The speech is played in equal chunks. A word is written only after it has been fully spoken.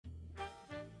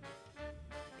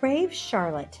Brave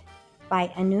Charlotte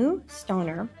by Anu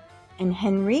Stoner and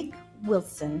Henrique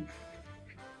Wilson.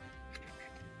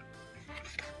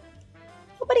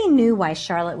 Nobody knew why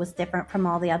Charlotte was different from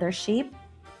all the other sheep,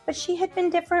 but she had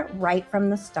been different right from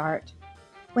the start.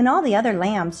 When all the other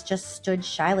lambs just stood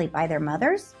shyly by their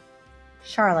mothers,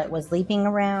 Charlotte was leaping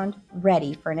around,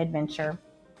 ready for an adventure.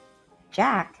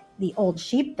 Jack, the old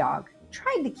sheepdog,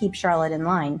 tried to keep Charlotte in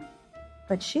line,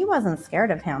 but she wasn't scared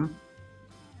of him.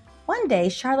 One day,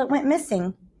 Charlotte went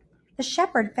missing. The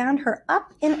shepherd found her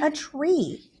up in a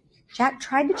tree. Jack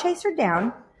tried to chase her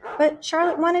down, but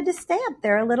Charlotte wanted to stay up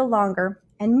there a little longer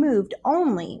and moved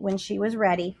only when she was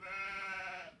ready.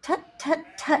 "Tut, tut,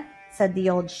 tut," said the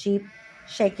old sheep,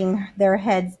 shaking their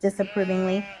heads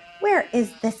disapprovingly. "Where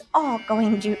is this all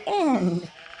going to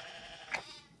end?"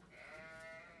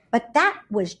 But that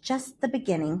was just the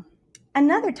beginning.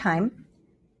 Another time,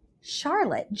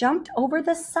 Charlotte jumped over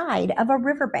the side of a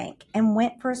riverbank and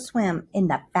went for a swim in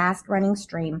the fast-running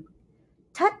stream.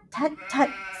 "Tut, tut,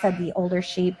 tut," said the older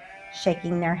sheep,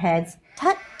 shaking their heads.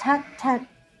 "Tut, tut, tut."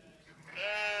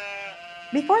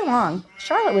 Before long,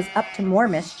 Charlotte was up to more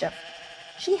mischief.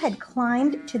 She had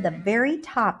climbed to the very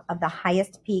top of the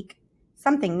highest peak,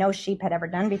 something no sheep had ever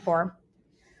done before.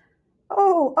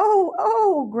 "Oh, oh,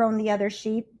 oh," groaned the other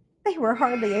sheep. They were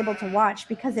hardly able to watch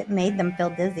because it made them feel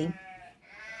dizzy.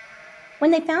 When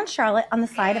they found Charlotte on the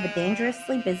side of a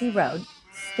dangerously busy road,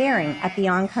 staring at the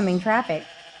oncoming traffic,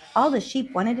 all the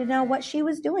sheep wanted to know what she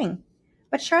was doing,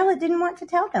 but Charlotte didn't want to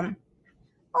tell them.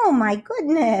 "Oh my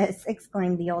goodness,"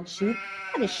 exclaimed the old sheep.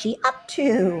 "What is she up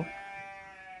to?"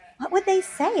 What would they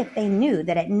say if they knew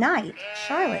that at night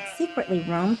Charlotte secretly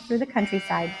roamed through the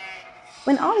countryside?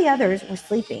 When all the others were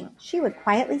sleeping, she would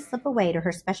quietly slip away to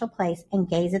her special place and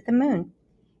gaze at the moon.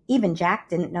 Even Jack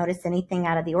didn't notice anything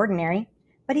out of the ordinary,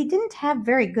 but he didn't have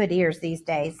very good ears these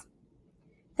days.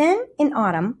 Then, in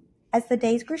autumn, as the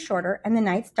days grew shorter and the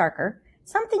nights darker,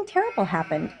 something terrible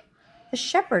happened. The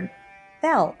shepherd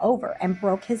fell over and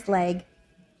broke his leg.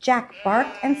 Jack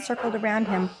barked and circled around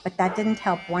him, but that didn't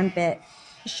help one bit.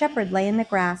 The shepherd lay in the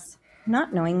grass,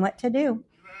 not knowing what to do.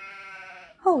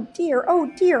 "Oh dear, oh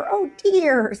dear, oh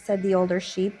dear," said the older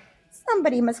sheep.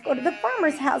 "Somebody must go to the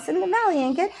farmer's house in the valley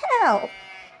and get help.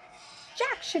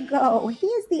 Jack should go. He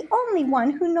is the only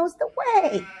one who knows the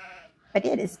way. But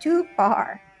it is too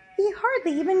far. He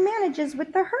hardly even manages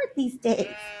with the herd these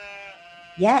days."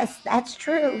 "Yes, that's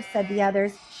true," said the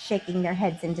others, shaking their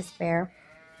heads in despair.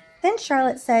 Then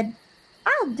Charlotte said,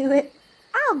 "I'll do it.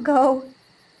 I'll go."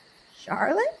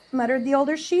 "Charlotte?" muttered the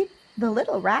older sheep. "The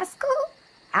little rascal?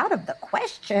 Out of the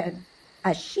question.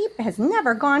 A sheep has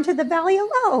never gone to the valley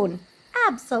alone.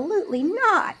 Absolutely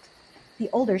not." The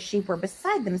older sheep were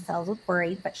beside themselves with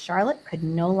worry, but Charlotte could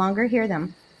no longer hear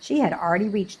them. She had already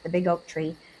reached the big oak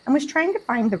tree and was trying to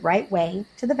find the right way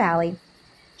to the valley.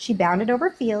 She bounded over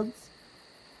fields,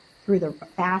 through the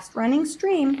fast-running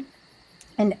stream,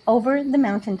 and over the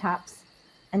mountain tops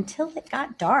until it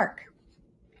got dark.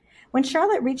 When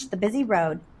Charlotte reached the busy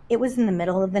road, it was in the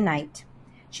middle of the night.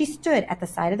 She stood at the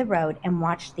side of the road and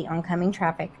watched the oncoming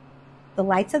traffic. The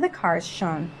lights of the cars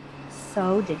shone.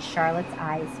 So did Charlotte's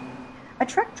eyes. A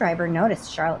truck driver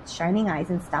noticed Charlotte's shining eyes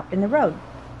and stopped in the road.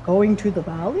 "Going to the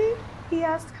valley?" he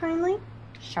asked kindly.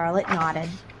 Charlotte nodded.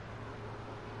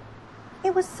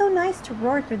 It was so nice to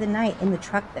roar through the night in the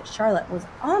truck that Charlotte was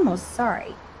almost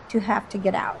sorry to have to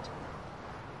get out.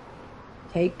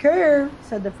 "Take care,"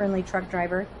 said the friendly truck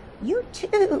driver. "You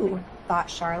too," thought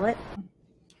Charlotte.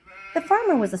 The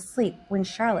farmer was asleep when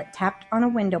Charlotte tapped on a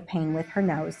window pane with her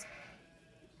nose.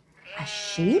 "A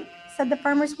sheep?" said the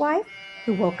farmer's wife,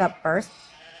 who woke up first.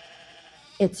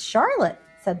 "It's Charlotte,"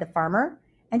 said the farmer,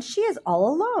 "and she is all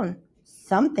alone.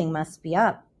 Something must be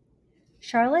up."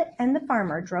 Charlotte and the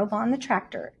farmer drove on the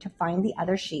tractor to find the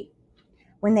other sheep.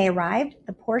 When they arrived,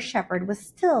 the poor shepherd was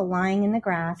still lying in the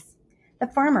grass. The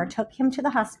farmer took him to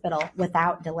the hospital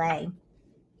without delay.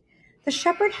 The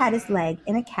shepherd had his leg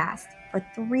in a cast for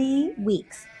 3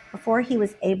 weeks before he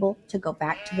was able to go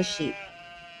back to the sheep.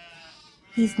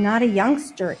 "He's not a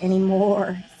youngster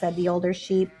anymore," said the older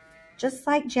sheep. "Just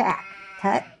like Jack.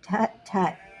 Tut, tut,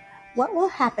 tut. What will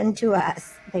happen to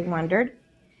us?" they wondered.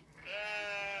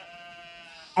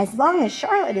 "As long as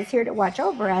Charlotte is here to watch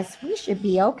over us, we should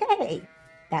be okay."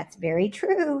 "That's very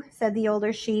true," said the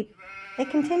older sheep. They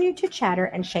continued to chatter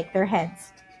and shake their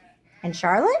heads. "And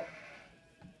Charlotte?"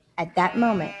 At that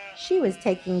moment, she was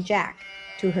taking Jack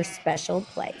to her special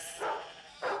place.